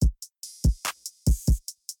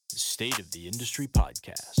State of the Industry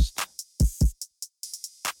podcast.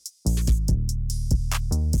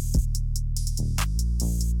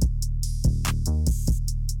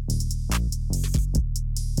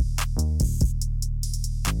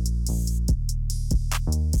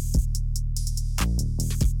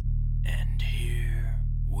 And here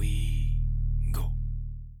we go.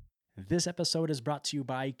 This episode is brought to you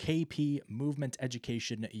by KP Movement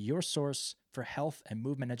Education, your source for health and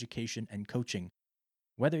movement education and coaching.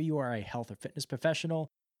 Whether you are a health or fitness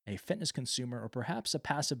professional, a fitness consumer, or perhaps a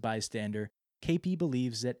passive bystander, KP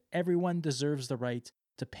believes that everyone deserves the right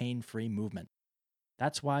to pain-free movement.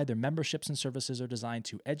 That's why their memberships and services are designed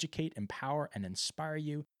to educate, empower, and inspire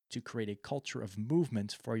you to create a culture of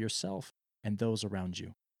movement for yourself and those around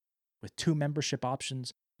you. With 2 membership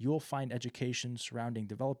options, you'll find education surrounding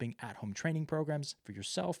developing at-home training programs for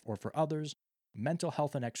yourself or for others, mental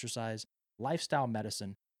health and exercise, lifestyle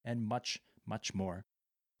medicine, and much, much more.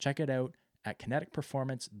 Check it out at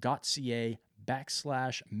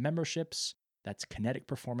kineticperformance.ca/memberships. That's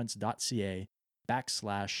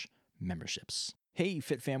kineticperformance.ca/memberships. Hey,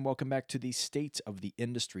 Fit Fam, welcome back to the State of the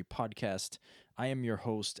Industry podcast. I am your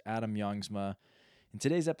host, Adam Youngsma. In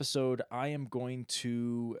today's episode, I am going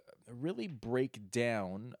to really break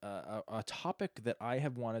down a topic that I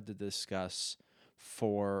have wanted to discuss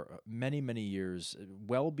for many, many years,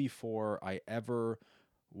 well before I ever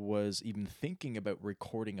was even thinking about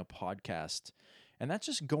recording a podcast. And that's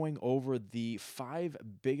just going over the 5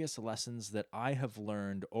 biggest lessons that I have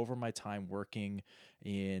learned over my time working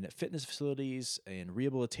in fitness facilities, in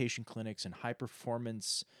rehabilitation clinics, and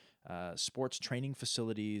high-performance sports training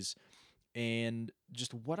facilities, and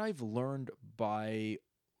just what I've learned by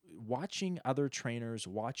watching other trainers,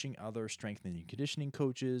 watching other strength and conditioning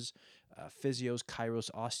coaches, physios, chiros,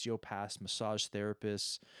 osteopaths, massage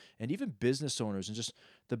therapists, and even business owners, and just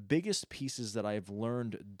the biggest pieces that I've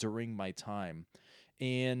learned during my time.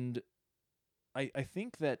 And I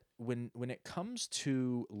think that when it comes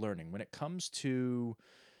to learning, when it comes to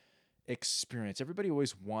experience, everybody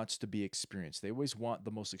always wants to be experienced. They always want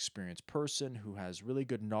the most experienced person who has really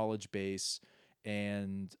good knowledge base.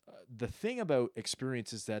 And the thing about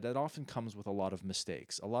experience is that it often comes with a lot of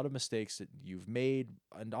mistakes that you've made,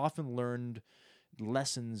 and often learned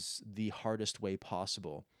lessons the hardest way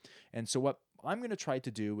possible. And so what I'm going to try to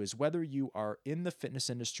do is, whether you are in the fitness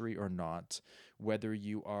industry or not, whether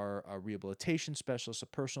you are a rehabilitation specialist, a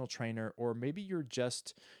personal trainer, or maybe you're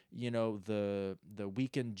just, the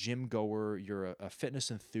weekend gym goer, you're a fitness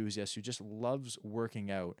enthusiast who just loves working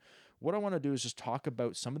out. What I want to do is just talk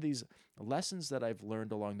about some of these lessons that I've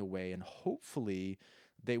learned along the way, and hopefully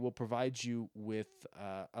they will provide you with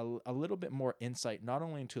a little bit more insight, not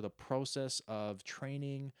only into the process of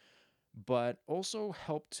training, but also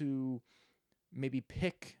help to maybe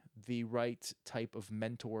pick the right type of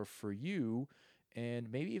mentor for you,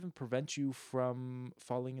 and maybe even prevent you from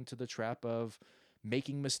falling into the trap of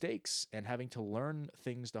making mistakes and having to learn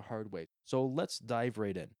things the hard way. So let's dive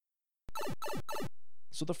right in.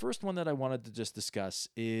 So the first one that I wanted to just discuss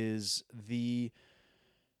is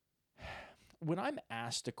when I'm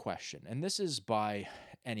asked a question, and this is by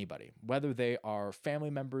anybody, whether they are family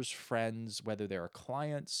members, friends, whether they are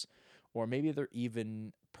clients, or maybe they're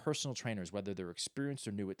even personal trainers, whether they're experienced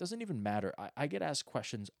or new, it doesn't even matter. I get asked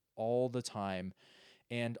questions all the time,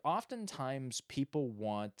 and oftentimes people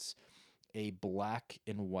want a black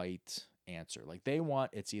and white answer. Like, they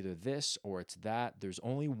want, it's either this or it's that. There's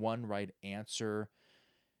only one right answer.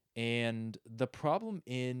 And the problem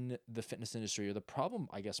in the fitness industry, or the problem,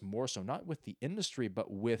 I guess, more so, not with the industry,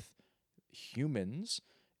 but with humans,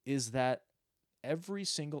 is that every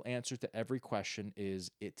single answer to every question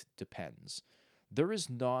is, it depends. There is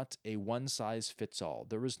not a one size fits all.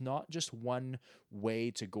 There is not just one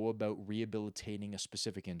way to go about rehabilitating a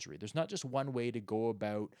specific injury. There's not just one way to go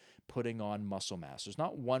about putting on muscle mass. There's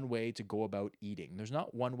not one way to go about eating. There's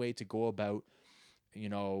not one way to go about,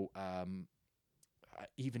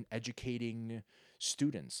 even educating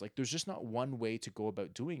students. Like, there's just not one way to go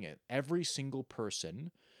about doing it. Every single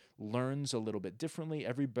person learns a little bit differently.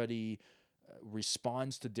 Everybody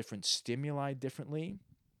responds to different stimuli differently.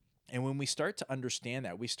 And when we start to understand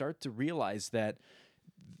that, we start to realize that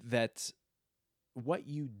what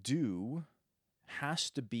you do has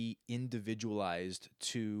to be individualized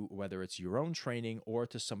to whether it's your own training or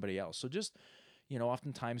to somebody else. So just,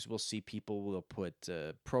 oftentimes we'll see people will put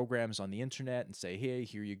programs on the internet and say, hey,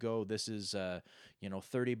 here you go. This is,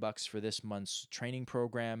 $30 for this month's training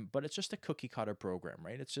program, but it's just a cookie cutter program,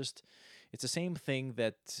 right? It's the same thing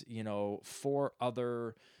that, 4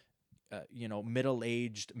 other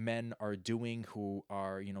middle-aged men are doing who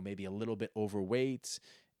are, maybe a little bit overweight,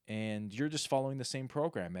 and you're just following the same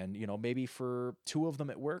program. And, maybe for 2 of them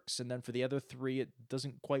it works, and then for the other 3, it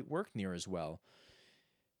doesn't quite work near as well.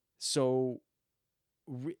 So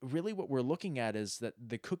really what we're looking at is that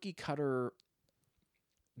the cookie cutter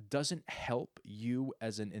doesn't help you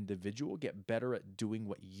as an individual get better at doing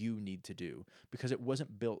what you need to do, because it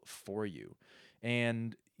wasn't built for you.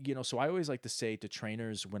 And, so I always like to say to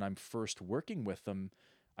trainers when I'm first working with them,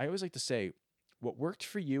 I always like to say, what worked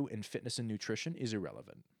for you in fitness and nutrition is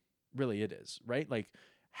irrelevant. Really, it is, right? Like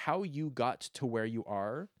how you got to where you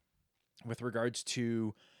are with regards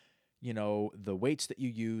to, the weights that you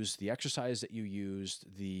used, the exercise that you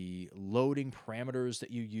used, the loading parameters that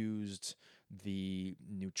you used, the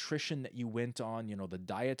nutrition that you went on, the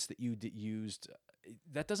diets that you used,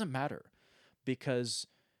 that doesn't matter, because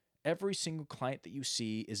every single client that you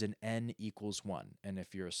see is an N equals 1. And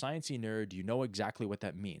if you're a sciencey nerd, you know exactly what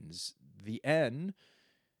that means. The N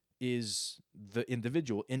is the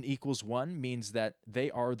individual. N equals 1 means that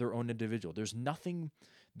they are their own individual. There's nothing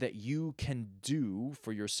that you can do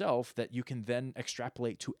for yourself that you can then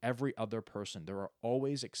extrapolate to every other person. There are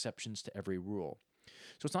always exceptions to every rule.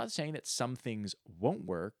 So it's not saying that some things won't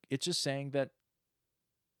work. It's just saying that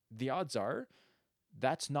the odds are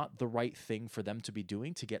that's not the right thing for them to be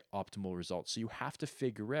doing to get optimal results. So you have to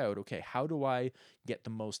figure out, okay, how do I get the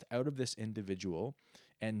most out of this individual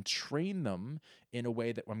and train them in a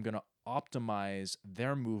way that I'm going to optimize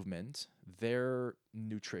their movement, their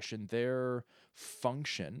nutrition, their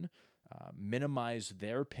function, minimize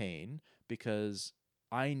their pain, because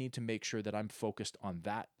I need to make sure that I'm focused on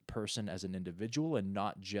that person as an individual and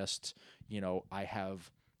not just, I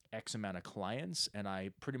have X amount of clients and I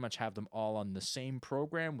pretty much have them all on the same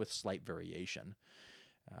program with slight variation.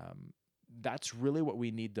 That's really what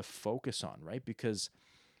we need to focus on, right? Because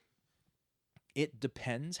it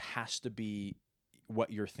depends has to be what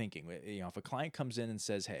you're thinking. If a client comes in and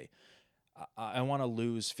says, hey, I want to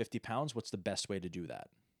lose 50 pounds, what's the best way to do that?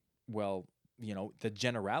 Well, the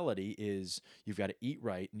generality is you've got to eat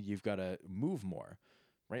right and you've got to move more,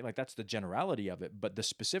 right? Like that's the generality of it. But the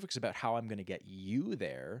specifics about how I'm going to get you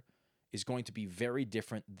there is going to be very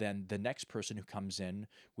different than the next person who comes in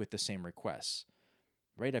with the same requests,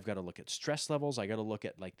 right? I've got to look at stress levels. I got to look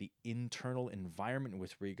at like the internal environment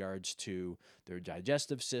with regards to their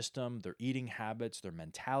digestive system, their eating habits, their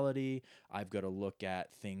mentality. I've got to look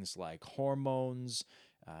at things like hormones.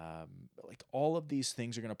 Like all of these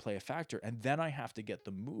things are going to play a factor. And then I have to get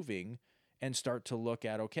them moving and start to look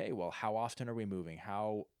at, okay, well, how often are we moving?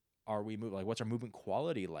 How are we moving? Like, what's our movement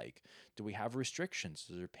quality like? Do we have restrictions?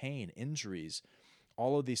 Is there pain, injuries?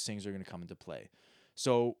 All of these things are going to come into play.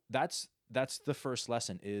 So that's the first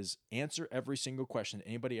lesson, is answer every single question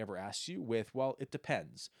anybody ever asks you with, well, it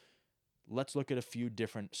depends. Let's look at a few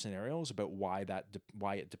different scenarios about why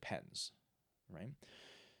it depends, right?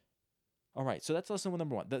 All right, so that's lesson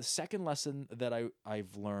number 1. The second lesson that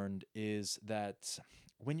I've learned is that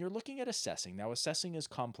when you're looking at assessing, now assessing is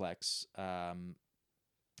complex. I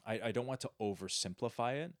don't want to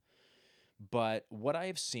oversimplify it, but what I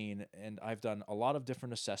have seen, and I've done a lot of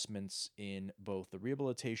different assessments in both the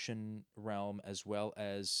rehabilitation realm as well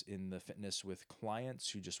as in the fitness with clients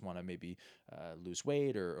who just want to maybe lose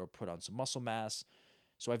weight or put on some muscle mass.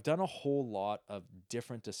 So I've done a whole lot of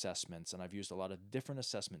different assessments, and I've used a lot of different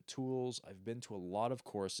assessment tools. I've been to a lot of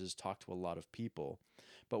courses, talked to a lot of people.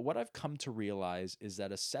 But what I've come to realize is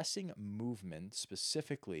that assessing movement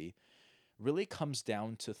specifically really comes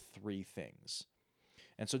down to 3 things.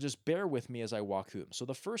 And so just bear with me as I walk through them. So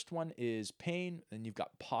the first one is pain, then you've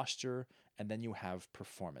got posture, and then you have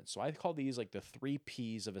performance. So I call these like the 3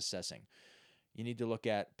 P's of assessing. You need to look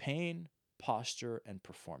at pain, posture, and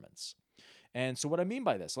performance. And so what I mean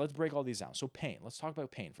by this, let's break all these down. So pain, let's talk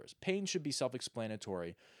about pain first. Pain should be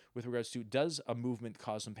self-explanatory with regards to, does a movement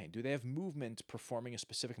cause them pain? Do they have movement performing a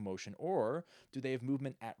specific motion, or do they have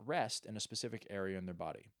movement at rest in a specific area in their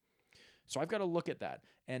body? So I've got to look at that.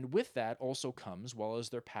 And with that also comes, well, as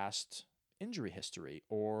their past injury history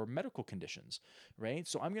or medical conditions, right?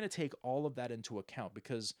 So I'm going to take all of that into account,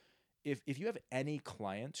 because if you have any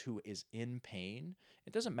client who is in pain,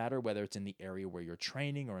 it doesn't matter whether it's in the area where you're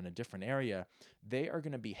training or in a different area, they are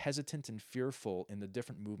going to be hesitant and fearful in the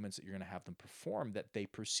different movements that you're going to have them perform that they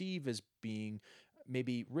perceive as being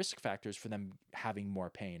maybe risk factors for them having more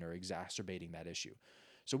pain or exacerbating that issue.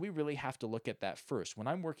 So we really have to look at that first. When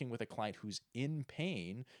I'm working with a client who's in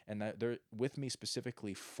pain and that they're with me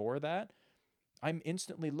specifically for that, I'm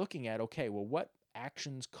instantly looking at, okay, well, what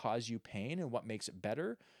actions cause you pain and what makes it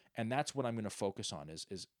better? And that's what I'm going to focus on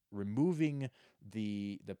is removing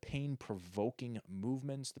the pain-provoking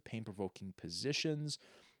movements, the pain-provoking positions,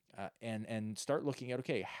 and start looking at,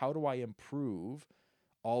 okay, how do I improve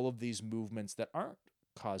all of these movements that aren't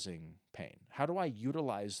causing pain? How do I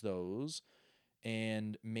utilize those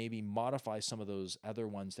and maybe modify some of those other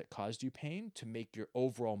ones that caused you pain to make your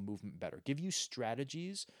overall movement better? Give you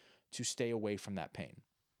strategies to stay away from that pain.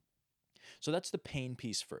 So that's the pain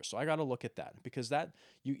piece first. So I got to look at that, because that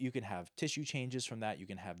you can have tissue changes from that, you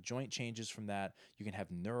can have joint changes from that, you can have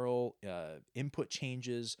neural input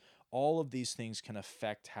changes. All of these things can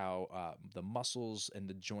affect how the muscles and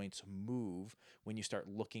the joints move when you start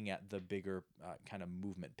looking at the bigger kind of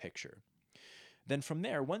movement picture. Then from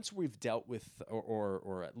there, once we've dealt with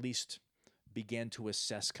or at least began to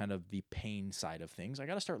assess kind of the pain side of things, I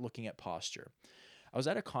got to start looking at posture. I was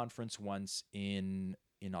at a conference once in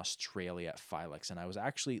Australia at Filex, and I was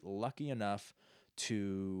actually lucky enough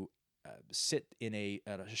to sit in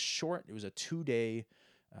at a short, it was a 2-day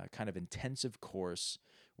kind of intensive course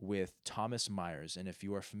with Thomas Myers. And if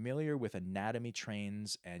you are familiar with anatomy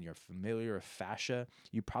trains and you're familiar with fascia,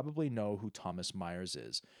 you probably know who Thomas Myers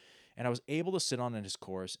is. And I was able to sit on in his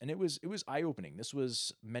course, and it was eye-opening. This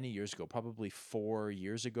was many years ago, probably 4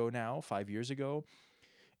 years ago now, 5 years ago.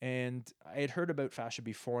 And I had heard about fascia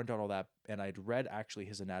before and done all that, and I'd read actually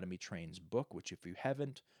his Anatomy Trains book, which if you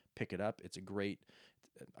haven't, pick it up. It's a great,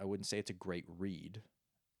 I wouldn't say it's a great read.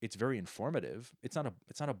 It's very informative. It's not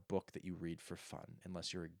a book that you read for fun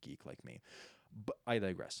unless you're a geek like me. But I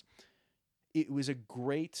digress. It was a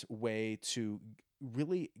great way to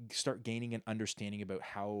really start gaining an understanding about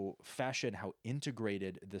how fascia and how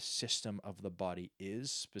integrated the system of the body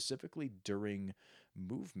is, specifically during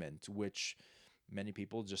movement, which many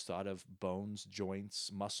people just thought of bones,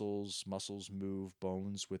 joints, muscles move,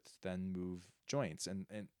 bones with then move joints. And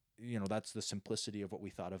that's the simplicity of what we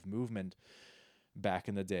thought of movement back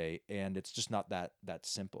in the day. And it's just not that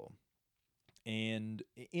simple. And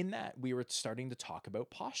in that, we were starting to talk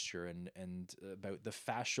about posture and about the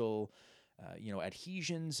fascial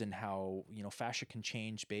adhesions, and how fascia can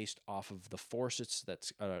change based off of the forces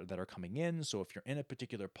that are coming in. So if you're in a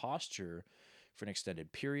particular posture for an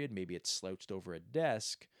extended period, maybe it's slouched over a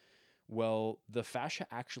desk, well, the fascia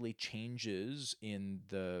actually changes in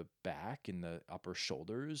the back, in the upper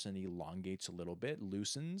shoulders, and elongates a little bit,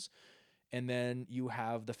 loosens. And then you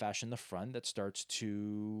have the fascia in the front that starts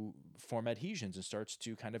to form adhesions and starts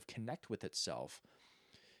to kind of connect with itself.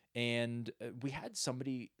 And we had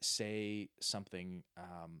somebody say something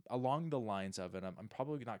along the lines of, and I'm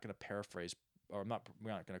probably not going to paraphrase, or we're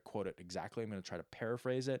not going to quote it exactly. I'm going to try to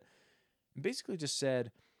paraphrase it. And basically just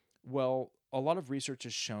said, well, a lot of research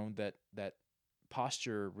has shown that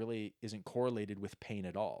posture really isn't correlated with pain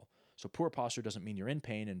at all. So poor posture doesn't mean you're in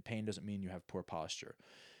pain, and pain doesn't mean you have poor posture.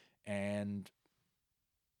 And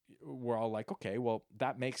we're all like, okay, well,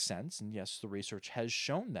 that makes sense. And yes, the research has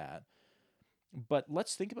shown that. But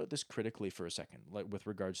let's think about this critically for a second, like with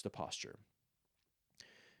regards to posture.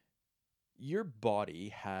 Your body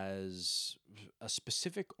has a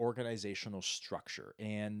specific organizational structure,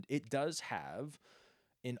 and it does have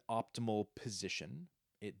an optimal position.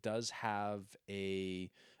 It does have a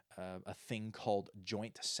thing called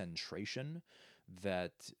joint centration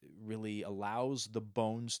that really allows the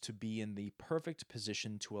bones to be in the perfect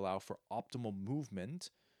position to allow for optimal movement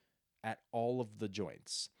at all of the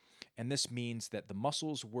joints. And this means that the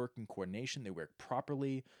muscles work in coordination, they work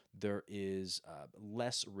properly, there is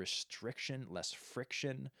less restriction, less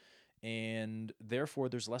friction, and therefore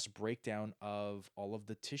there's less breakdown of all of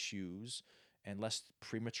the tissues and less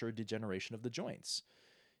premature degeneration of the joints.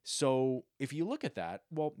 So if you look at that,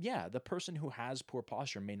 well, yeah, the person who has poor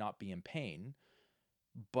posture may not be in pain,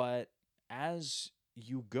 but as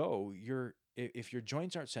you go, if your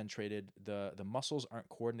joints aren't centrated, the muscles aren't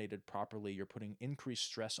coordinated properly, you're putting increased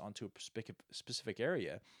stress onto a specific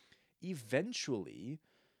area, eventually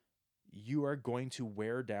you are going to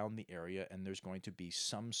wear down the area, and there's going to be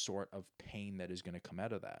some sort of pain that is going to come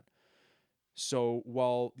out of that. So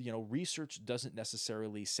while research doesn't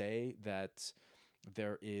necessarily say that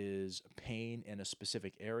there is pain in a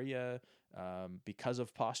specific area because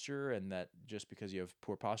of posture, and that just because you have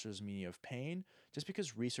poor posture doesn't mean you have pain. Just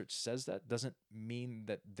because research says that doesn't mean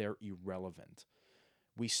that they're irrelevant.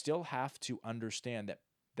 We still have to understand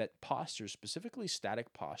that posture, specifically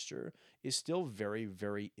static posture, is still very,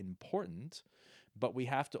 very important. But we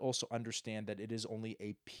have to also understand that it is only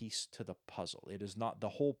a piece to the puzzle. It is not the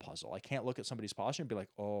whole puzzle. I can't look at somebody's posture and be like,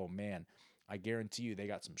 oh man, I guarantee you they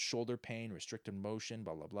got some shoulder pain, restricted motion,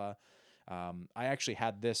 blah, blah, blah. I actually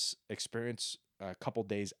had this experience a couple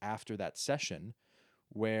days after that session,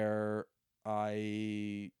 where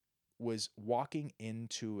I was walking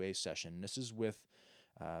into a session. This is with,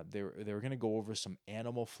 they were going to go over some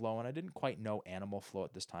animal flow, and I didn't quite know animal flow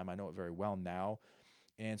at this time. I know it very well now.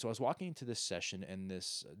 And so I was walking into this session, and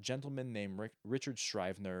this gentleman named Richard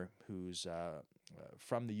Scrivener, who's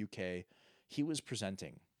from the UK, he was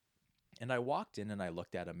presenting. And I walked in and I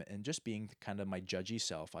looked at him, and just being kind of my judgy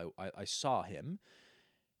self, I saw him,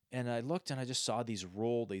 and I looked and I just saw these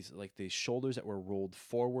shoulders that were rolled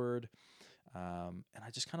forward. And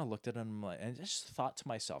I just kind of looked at him and just thought to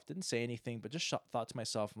myself, didn't say anything, but just thought to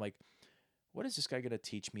myself, I'm like, what is this guy going to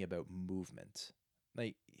teach me about movement?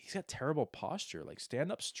 Like, he's got terrible posture. Like,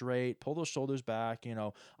 stand up straight, pull those shoulders back.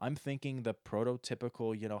 I'm thinking the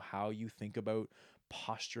prototypical, how you think about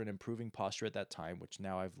posture and improving posture at that time, which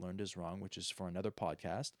now I've learned is wrong, which is for another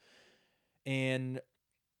podcast. And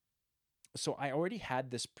so I already had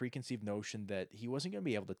this preconceived notion that he wasn't going to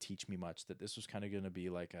be able to teach me much, that this was kind of going to be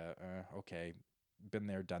like okay, been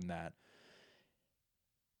there, done that.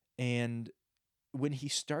 And when he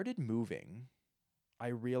started moving, I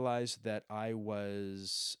realized that I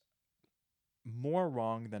was more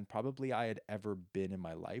wrong than probably I had ever been in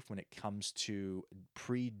my life when it comes to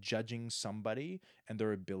prejudging somebody and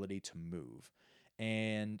their ability to move.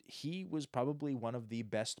 And he was probably one of the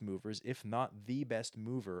best movers, if not the best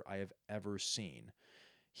mover I have ever seen.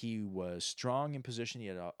 He was strong in position. He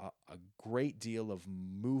had a great deal of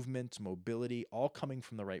movement, mobility, all coming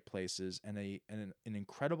from the right places, and an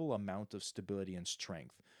incredible amount of stability and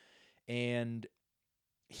strength. And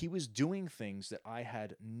he was doing things that I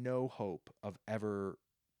had no hope of ever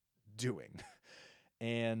doing.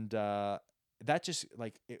 And that just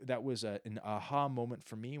that was an aha moment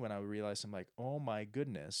for me when I realized, I'm like, oh my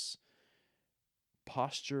goodness,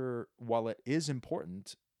 posture, while it is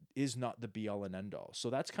important, is not the be all and end all. So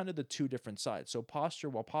that's kind of the two different sides. So poor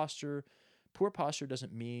posture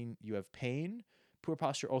doesn't mean you have pain. Poor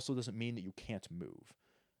posture also doesn't mean that you can't move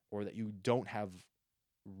or that you don't have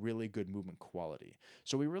really good movement quality.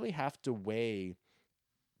 So we really have to weigh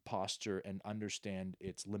posture and understand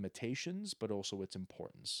its limitations, but also its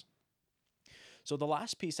importance. So the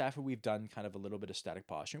last piece, after we've done kind of a little bit of static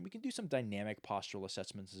posturing, we can do some dynamic postural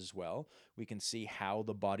assessments as well. We can see how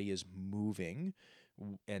the body is moving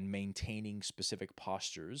and maintaining specific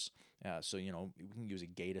postures. So, we can use a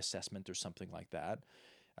gait assessment or something like that.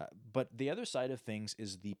 But the other side of things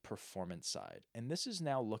is the performance side. And this is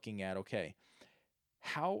now looking at, okay,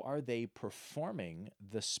 how are they performing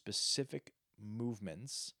the specific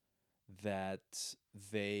movements that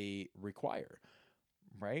they require,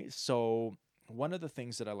 right? So one of the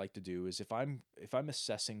things that I like to do is if I'm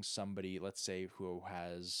assessing somebody, let's say, who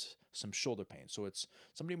has some shoulder pain. So it's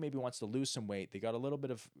somebody who maybe wants to lose some weight. They got a little bit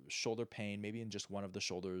of shoulder pain, maybe in just one of the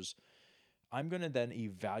shoulders. I'm going to then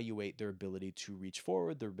evaluate their ability to reach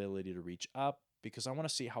forward, their ability to reach up, because I want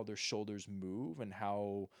to see how their shoulders move and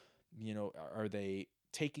how, are they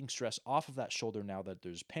taking stress off of that shoulder now that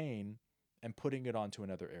there's pain and putting it onto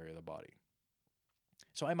another area of the body.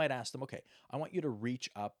 So I might ask them, okay, I want you to reach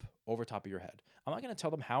up over top of your head. I'm not going to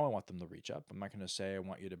tell them how I want them to reach up. I'm not going to say I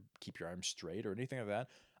want you to keep your arms straight or anything like that.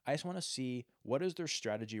 I just want to see what is their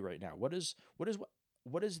strategy right now. What is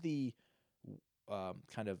the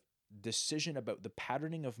kind of decision about the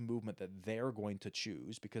patterning of movement that they're going to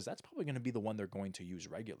choose, because that's probably going to be the one they're going to use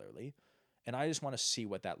regularly. And I just want to see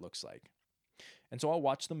what that looks like. And so I'll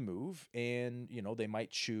watch them move, and they might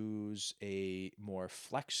choose a more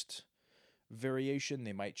flexed variation.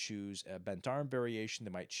 They might choose a bent arm variation.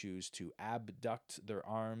 They might choose to abduct their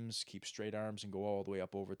arms, keep straight arms, and go all the way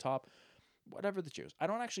up over top. Whatever they choose. I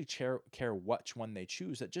don't actually care which one they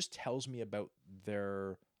choose. That just tells me about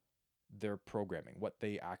their programming, what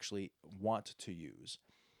they actually want to use.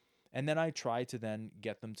 And then I try to then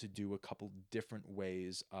get them to do a couple different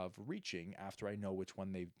ways of reaching after I know which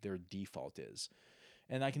one their default is.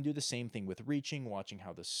 And I can do the same thing with reaching, watching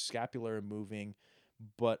how the scapula are moving,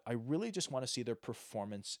 but I really just want to see their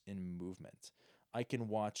performance in movement. I can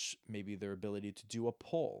watch maybe their ability to do a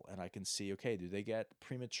pull, and I can see, okay, do they get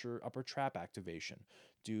premature upper trap activation?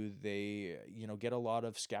 Do they, get a lot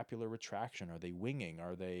of scapular retraction? Are they winging?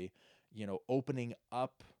 Are they, opening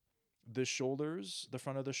up the shoulders, the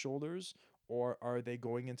front of the shoulders, or are they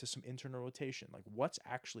going into some internal rotation? Like, what's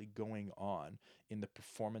actually going on in the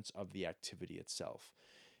performance of the activity itself?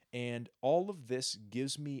 And all of this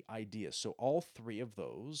gives me ideas. So all three of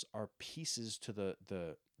those are pieces to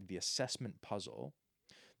the assessment puzzle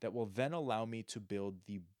that will then allow me to build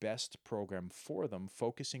the best program for them,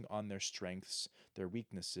 focusing on their strengths, their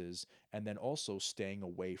weaknesses, and then also staying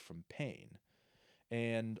away from pain.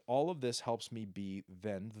 And all of this helps me be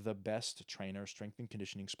then the best trainer, strength and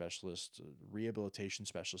conditioning specialist, rehabilitation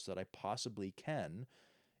specialist that I possibly can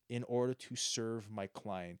in order to serve my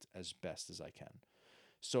client as best as I can.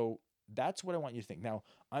 So That's what I want you to think. Now,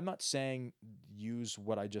 I'm not saying use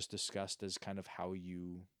what I just discussed as kind of how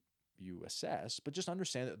you assess, but just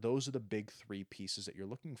understand that those are the big three pieces that you're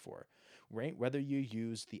looking for, right? Whether you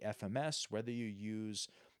use the FMS, whether you use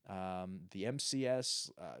the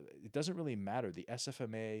MCS, it doesn't really matter. The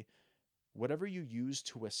SFMA, whatever you use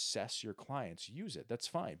to assess your clients, use it. That's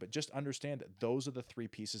fine. But just understand that those are the three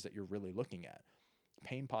pieces that you're really looking at: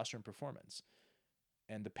 pain, posture, and performance.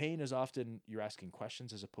 And the pain is often you're asking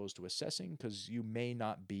questions as opposed to assessing, because you may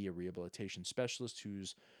not be a rehabilitation specialist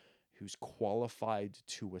who's qualified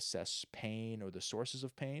to assess pain or the sources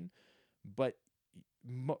of pain. But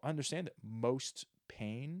understand that most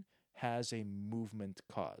pain has a movement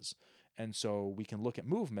cause. And so we can look at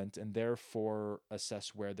movement and therefore assess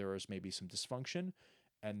where there is maybe some dysfunction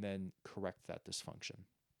and then correct that dysfunction.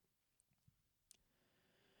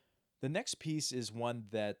 The next piece is one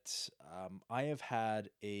that I have had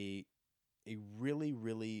a really,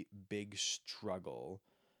 really big struggle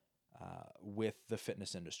with the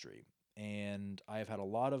fitness industry. And I have had a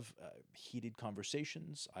lot of heated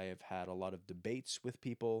conversations. I have had a lot of debates with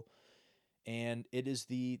people. And it is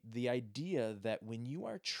the idea that when you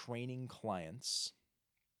are training clients,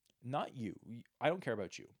 not you, I don't care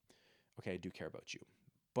about you. Okay, I do care about you.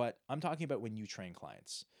 But I'm talking about when you train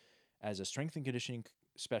clients as a strength and conditioning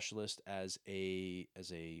specialist, as a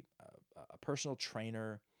personal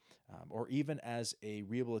trainer, or even as a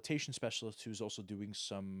rehabilitation specialist who's also doing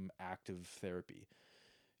some active therapy.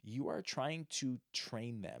 You are trying to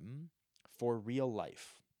train them for real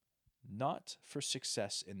life, not for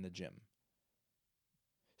success in the gym.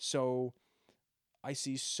 So I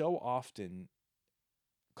see so often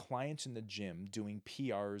clients in the gym doing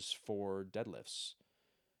PRs for deadlifts.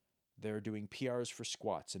 They're doing PRs for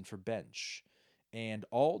squats and for bench, and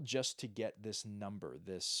all just to get this number,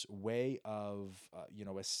 this way of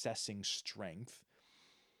assessing strength,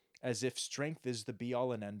 as if strength is the be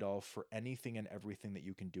all and end all for anything and everything that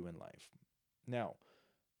you can do in life. Now,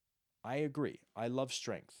 I agree. I love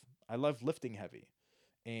strength. I love lifting heavy,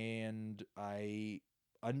 and I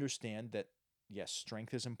understand that yes,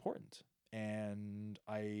 strength is important, and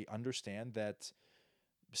I understand that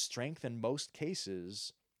strength in most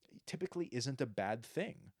cases typically isn't a bad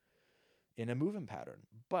thing in a movement pattern.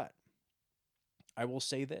 But I will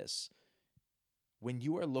say this: when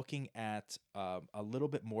you are looking at a little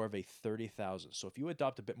bit more of a 30,000, so if you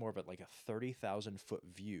adopt a bit more of a 30,000-foot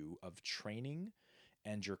view of training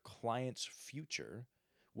and your client's future,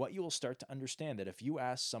 what you will start to understand that if you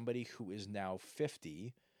ask somebody who is now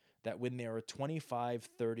 50, that when they were 25,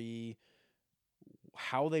 30,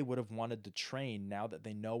 how they would have wanted to train now that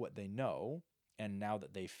they know what they know and now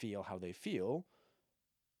that they feel how they feel,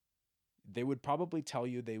 they would probably tell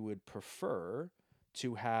you they would prefer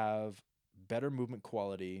to have better movement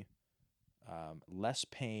quality, less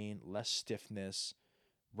pain, less stiffness,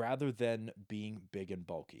 rather than being big and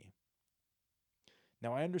bulky.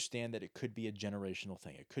 Now, I understand that it could be a generational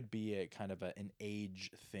thing. It could be a kind of an age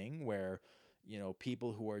thing where,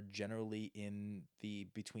 people who are generally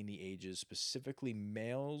between the ages, specifically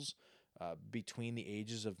males, between the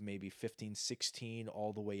ages of maybe 15, 16,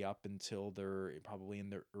 all the way up until they're probably in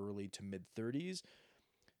their early to mid 30s,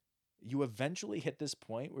 you eventually hit this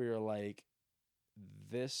point where you're like,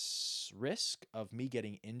 this risk of me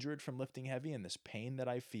getting injured from lifting heavy and this pain that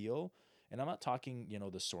I feel, and I'm not talking,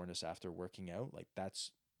 the soreness after working out, like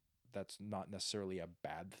that's not necessarily a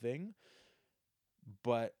bad thing,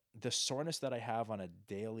 but the soreness that I have on a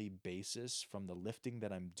daily basis from the lifting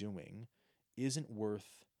that I'm doing isn't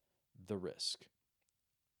worth the risk,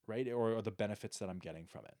 right? Or the benefits that I'm getting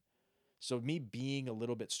from it. So me being a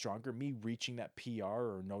little bit stronger, me reaching that PR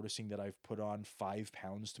or noticing that I've put on 5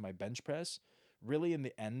 pounds to my bench press, really in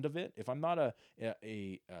the end of it, if I'm not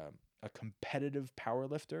a competitive power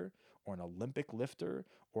lifter or an Olympic lifter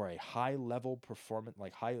or a high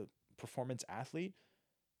performance athlete,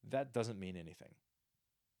 that doesn't mean anything,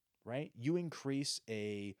 right? You increase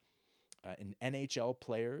an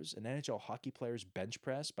NHL hockey player's bench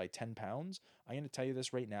press by 10 pounds. I'm going to tell you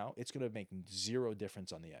this right now. It's going to make zero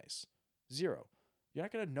difference on the ice. Zero. You're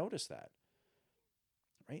not going to notice that,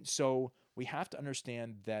 right? So we have to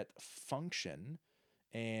understand that function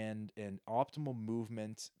and optimal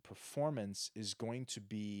movement performance is going to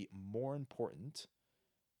be more important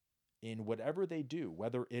in whatever they do,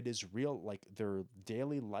 whether it is real, like their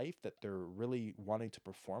daily life that they're really wanting to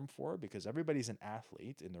perform for, because everybody's an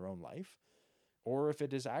athlete in their own life, or if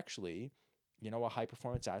it is actually, a high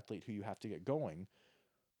performance athlete who you have to get going.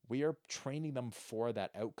 We are training them for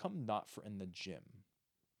that outcome, not for in the gym.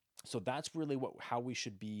 So that's really how we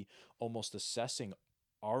should be almost assessing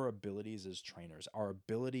our abilities as trainers, our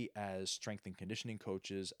ability as strength and conditioning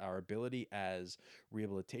coaches, our ability as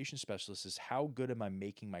rehabilitation specialists is how good am I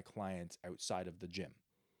making my clients outside of the gym,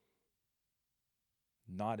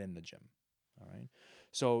 not in the gym. All right.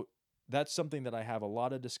 So that's something that I have a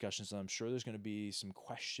lot of discussions, and I'm sure there's going to be some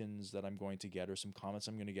questions that I'm going to get or some comments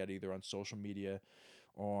I'm going to get either on social media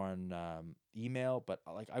or on email. But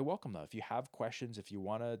like, I welcome that. If you have questions, if you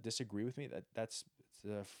want to disagree with me, that's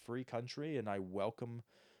it's a free country, and I welcome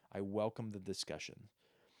the discussion.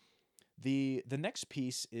 The next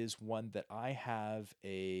piece is one that I have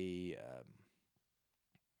a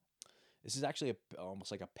this is actually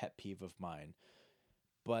almost like a pet peeve of mine,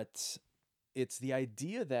 but it's the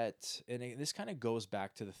idea that, and this kind of goes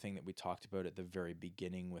back to the thing that we talked about at the very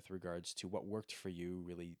beginning with regards to what worked for you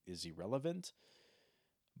really is irrelevant.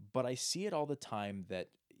 But I see it all the time that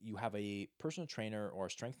you have a personal trainer or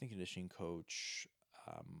a strength and conditioning coach,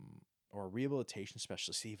 or a rehabilitation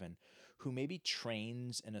specialist even, who maybe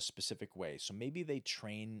trains in a specific way. So maybe they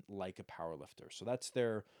train like a power lifter. So that's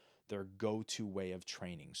their go-to way of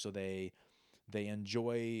training. So they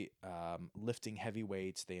enjoy lifting heavy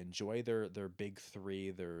weights. They enjoy their big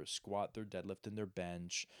three, their squat, their deadlift, and their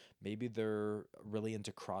bench. Maybe they're really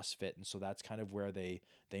into CrossFit, and so that's kind of where they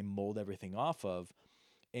mold everything off of.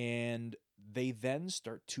 And they then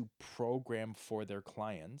start to program for their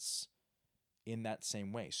clients in that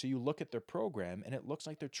same way. So you look at their program, and it looks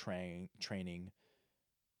like they're training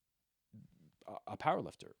a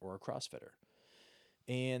powerlifter or a CrossFitter.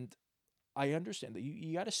 And I understand that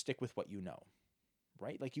you got to stick with what you know,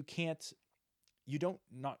 right? Like you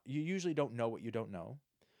usually don't know what you don't know.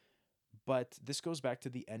 But this goes back to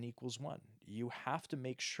the N=1. You have to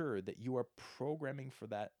make sure that you are programming for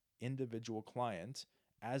that individual client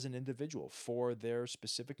as an individual for their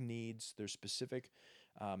specific needs, their specific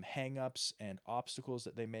hang-ups and obstacles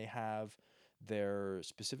that they may have, their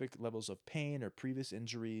specific levels of pain or previous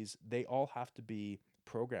injuries. They all have to be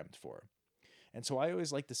programmed for. And so I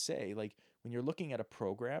always like to say, like, when you're looking at a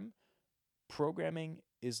program, programming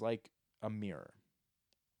is like a mirror.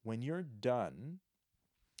 When you're done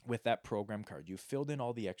with that program card, you've filled in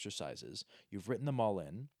all the exercises, you've written them all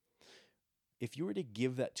in. If you were to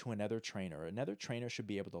give that to another trainer should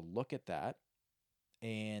be able to look at that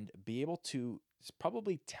and be able to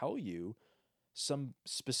probably tell you some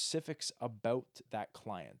specifics about that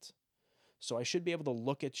client. So I should be able to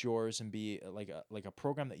look at yours and be like a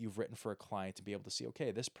program that you've written for a client to be able to see,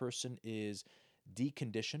 okay, this person is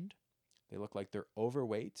deconditioned. They look like they're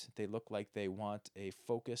overweight. They look like they want a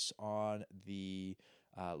focus on the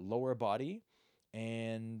lower body.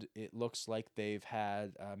 And it looks like they've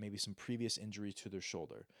had maybe some previous injury to their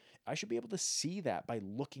shoulder. I should be able to see that by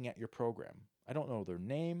looking at your program. I don't know their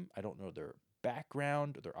name. I don't know their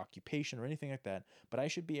background or their occupation or anything like that, but I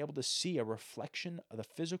should be able to see a reflection, the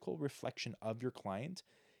physical reflection of your client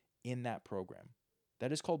in that program.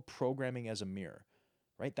 That is called programming as a mirror,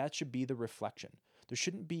 right? That should be the reflection. There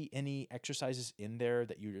shouldn't be any exercises in there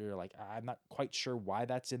that you're like, I'm not quite sure why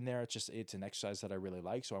that's in there. It's an exercise that I really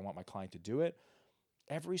like, so I want my client to do it.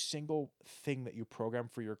 Every single thing that you program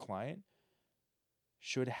for your client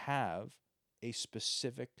should have a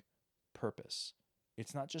specific purpose.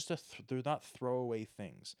 It's not just they're not throwaway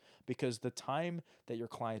things, because the time that your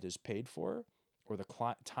client is paid for, or the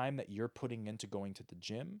time that you're putting into going to the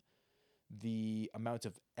gym, the amount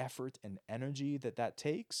of effort and energy that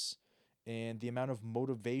takes, and the amount of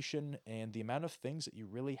motivation and the amount of things that you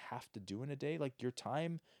really have to do in a day, like your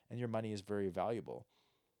time and your money is very valuable.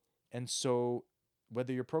 And so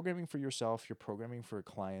whether you're programming for yourself, you're programming for a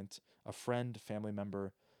client, a friend, family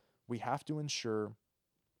member, we have to ensure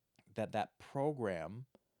that that program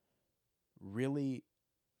really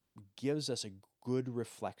gives us a good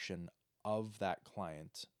reflection of that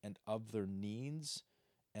client and of their needs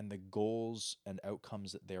and the goals and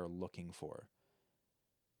outcomes that they're looking for.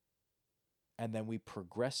 And then we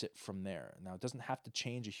progress it from there. Now, it doesn't have to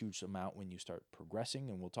change a huge amount when you start progressing,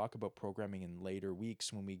 and we'll talk about programming in later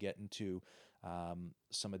weeks when we get into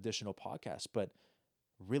some additional podcasts. But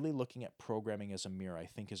really looking at programming as a mirror, I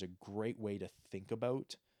think, is a great way to think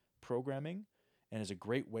about programming, and is a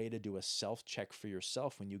great way to do a self-check for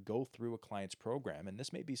yourself when you go through a client's program. And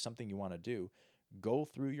this may be something you want to do. Go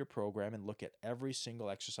through your program and look at every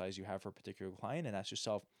single exercise you have for a particular client and ask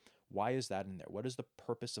yourself, why is that in there? What is the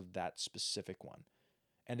purpose of that specific one?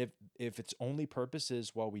 And if its only purpose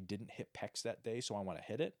is, well, we didn't hit pecs that day, so I want to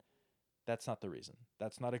hit it, that's not the reason.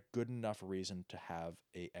 That's not a good enough reason to have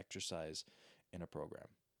a exercise in a program.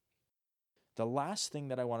 The last thing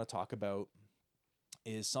that I want to talk about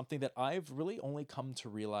is something that I've really only come to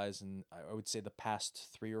realize in, I would say, the past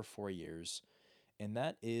 3 or 4 years. And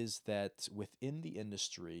that is that within the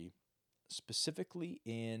industry, specifically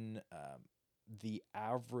in the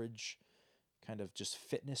average kind of just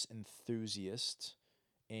fitness enthusiast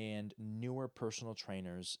and newer personal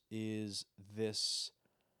trainers, is this,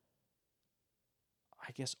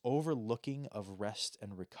 I guess, overlooking of rest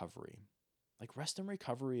and recovery. Like, rest and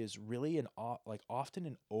recovery is really often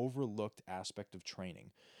an overlooked aspect of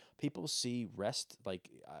training. People see rest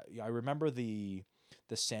like, I remember the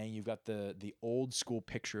saying, you've got the old school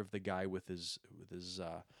picture of the guy with his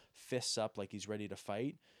fists up like he's ready to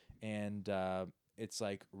fight, and it's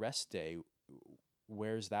like, rest day,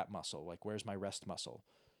 where's that muscle? Like, where's my rest muscle?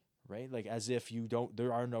 Right? Like, as if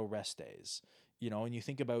there are no rest days. And you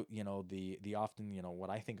think about, the often, what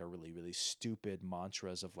I think are really, really stupid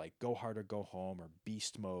mantras of like, go hard or go home, or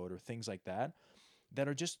beast mode, or things like that, that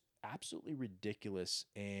are just absolutely ridiculous,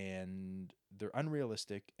 and they're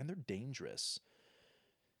unrealistic, and they're dangerous.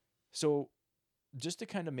 So, just to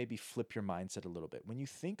kind of maybe flip your mindset a little bit, when you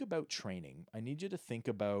think about training, I need you to think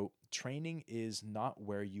about training is not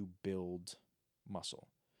where you build muscle.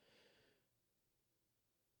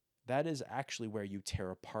 That is actually where you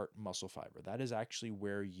tear apart muscle fiber. That is actually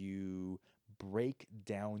where you break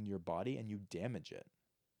down your body and you damage it,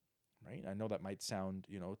 right? I know that might sound,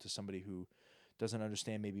 to somebody who doesn't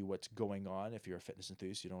understand maybe what's going on. If you're a fitness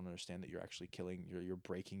enthusiast, you don't understand that you're actually you're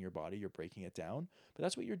breaking your body, you're breaking it down. But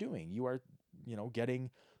that's what you're doing. You are,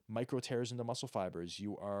 getting micro tears into muscle fibers.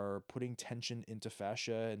 You are putting tension into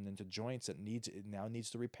fascia and into joints that now needs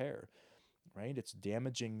to repair, right? It's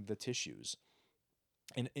damaging the tissues.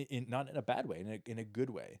 In not in a bad way, in a good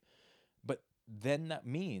way. But then that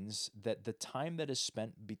means that the time that is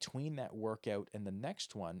spent between that workout and the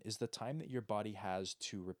next one is the time that your body has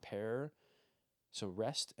to repair. So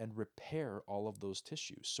rest and repair all of those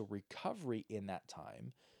tissues. So recovery in that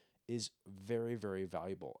time is very, very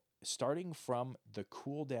valuable. Starting from the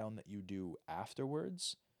cool down that you do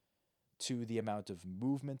afterwards, to the amount of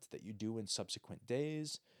movement that you do in subsequent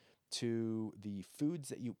days, to the foods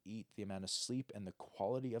that you eat, the amount of sleep and the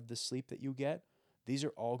quality of the sleep that you get. These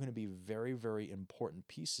are all going to be very, very important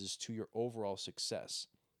pieces to your overall success.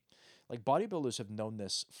 Like, bodybuilders have known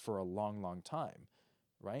this for a long, long time,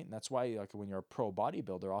 right? And that's why, like, when you're a pro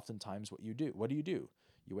bodybuilder, oftentimes what do?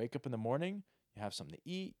 You wake up in the morning, you have something to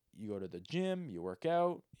eat, you go to the gym, you work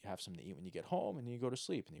out, you have something to eat when you get home, and then you go to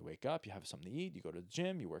sleep. And you wake up, you have something to eat, you go to the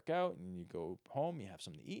gym, you work out, and you go home, you have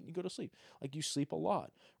something to eat, and you go to sleep. Like, you sleep a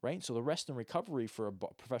lot, right? So the rest and recovery for a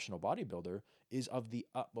professional bodybuilder is of the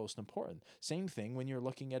utmost importance. Same thing when you're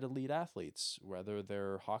looking at elite athletes, whether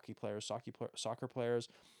they're hockey players, soccer players,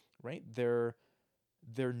 right? Their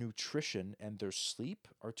nutrition and their sleep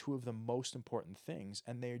are two of the most important things,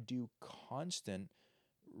 and they do constant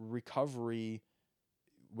recovery,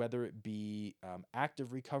 whether it be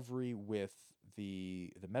active recovery with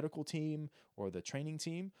the medical team or the training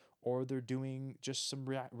team, or they're doing just some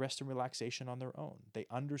rest and relaxation on their own. They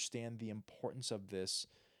understand the importance of this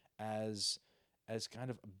as kind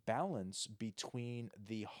of balance between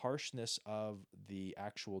the harshness of the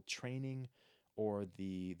actual training or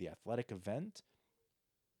the athletic event,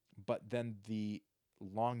 but then the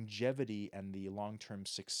longevity and the long-term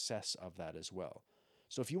success of that as well.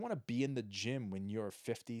 So if you want to be in the gym when you're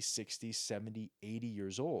 50, 60, 70, 80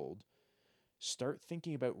 years old, start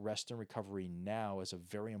thinking about rest and recovery now as a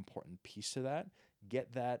very important piece to that.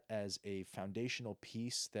 Get that as a foundational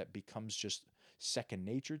piece that becomes just second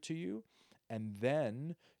nature to you. And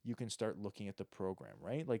then you can start looking at the program,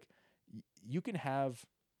 right? Like, you can have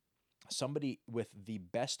somebody with the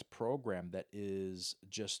best program that is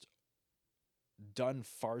just done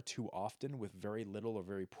far too often with very little or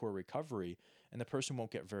very poor recovery, and the person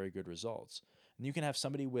won't get very good results. And you can have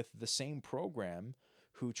somebody with the same program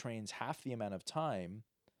who trains half the amount of time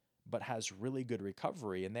but has really good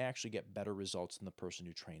recovery, and they actually get better results than the person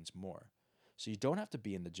who trains more. So you don't have to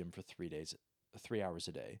be in the gym for 3 hours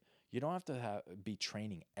a day. You don't have to be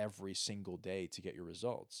training every single day to get your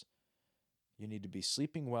results. You need to be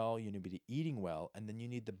sleeping well, you need to be eating well, and then you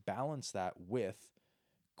need to balance that with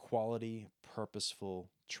quality, purposeful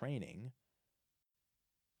training,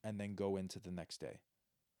 and then go into the next day.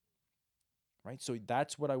 Right? So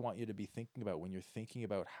that's what I want you to be thinking about when you're thinking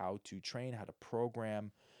about how to train, how to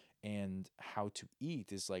program, and how to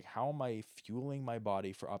eat, is like, how am I fueling my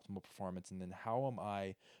body for optimal performance? And then how am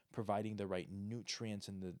I providing the right nutrients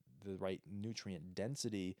and the right nutrient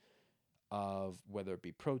density of, whether it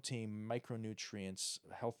be protein, micronutrients,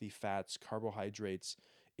 healthy fats, carbohydrates,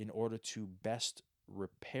 in order to best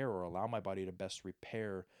repair, or allow my body to best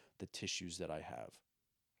repair, the tissues that I have.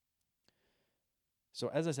 So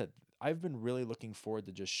as I said, I've been really looking forward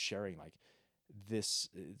to just sharing, like, it's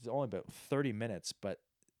only about 30 minutes, but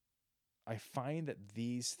I find that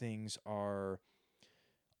these things are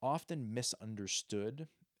often misunderstood,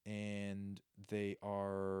 and they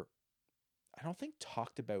are, I don't think,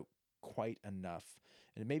 talked about quite enough.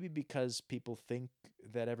 And maybe because people think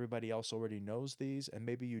that everybody else already knows these, and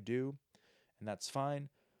maybe you do, and that's fine.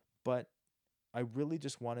 But I really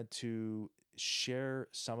just wanted to share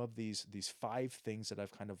some of these 5 things that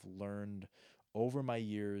I've kind of learned over my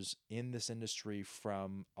years in this industry,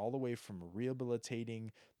 from all the way from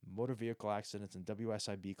rehabilitating motor vehicle accidents and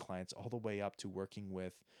WSIB clients, all the way up to working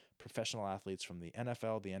with professional athletes from the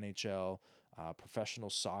NFL, the NHL, professional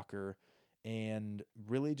soccer, and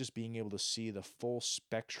really just being able to see the full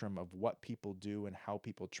spectrum of what people do and how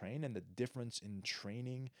people train, and the difference in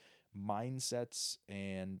training mindsets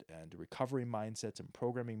and recovery mindsets and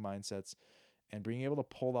programming mindsets, and being able to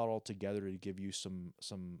pull that all together to give you some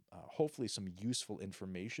hopefully some useful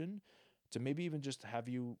information, to maybe even just have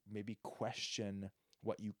you maybe question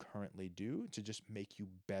what you currently do, to just make you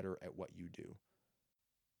better at what you do.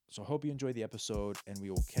 So I hope you enjoy the episode, and we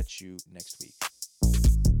will catch you next week.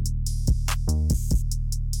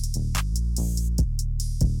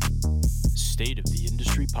 State of the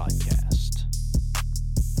Industry Podcast.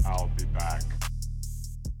 I'll be back.